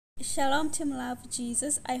Shalom, Team Love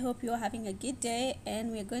Jesus. I hope you are having a good day, and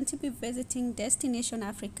we're going to be visiting Destination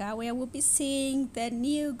Africa, where we'll be seeing the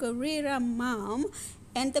new gorilla mom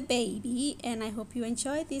and the baby. And I hope you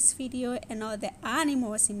enjoy this video and all the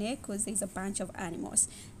animals in it, because there's a bunch of animals.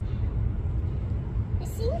 I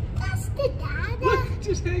think that's the dada. Look,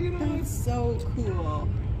 just hanging on. That's so cool.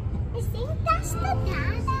 I think that's the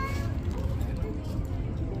dada.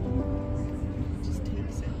 Just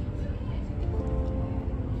takes it.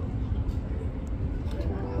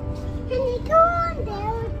 Can we go on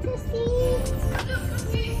there to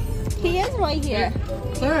see? He is right here.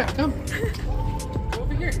 Clara, come. Go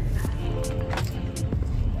over here.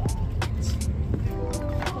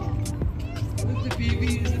 Look, the baby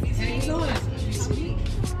is hanging on. You see?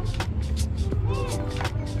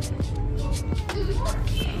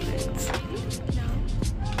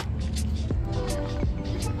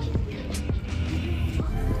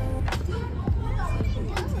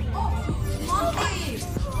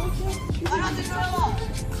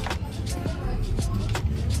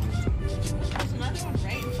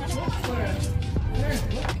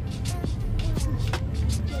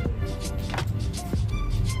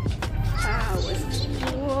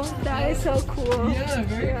 That is so cool. Yeah,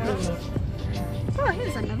 very cool. Oh,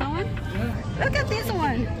 here's another one. Yeah. Look at this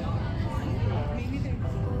one.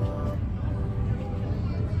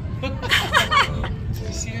 Did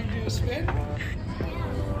you see him do a spin?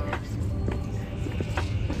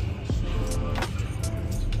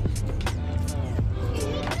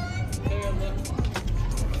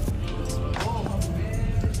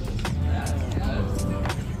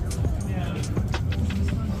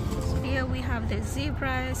 Here we have the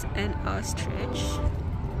zebras and ostrich.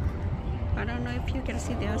 I don't know if you can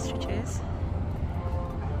see the ostriches.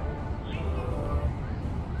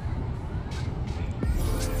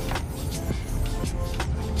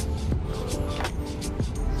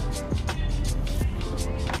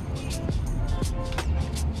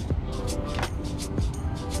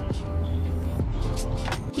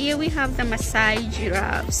 Here we have the Maasai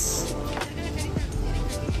giraffes.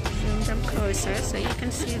 Zoom them closer so you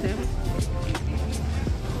can see them.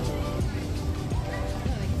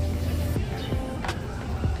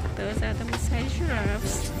 Those are the Maasai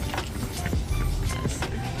giraffes.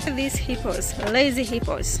 Look at these hippos, lazy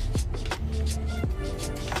hippos.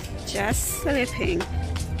 Just sleeping.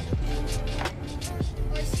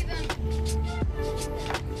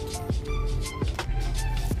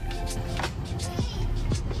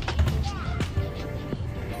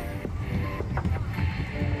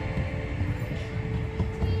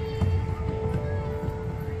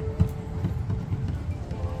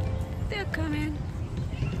 They're coming.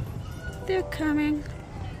 They're coming.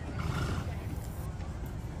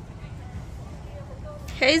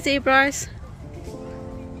 Hey, zebras.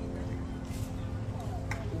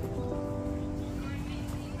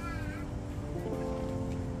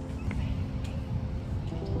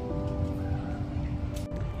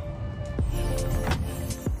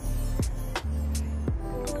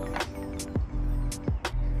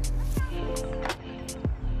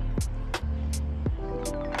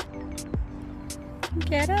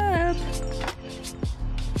 Get up.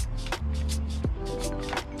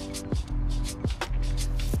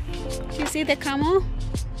 You see the camel?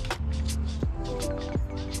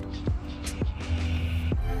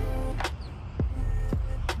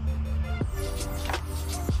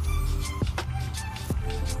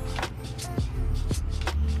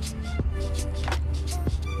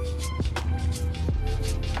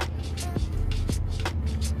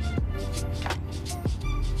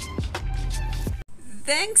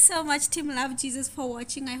 Thanks so much, Team Love Jesus, for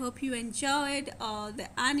watching. I hope you enjoyed all the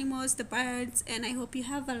animals, the birds, and I hope you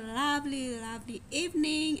have a lovely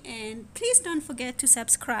evening. And please don't forget to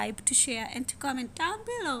subscribe, to share, and to comment down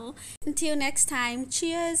below. Until next time,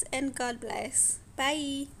 cheers and God bless.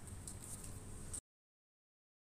 Bye.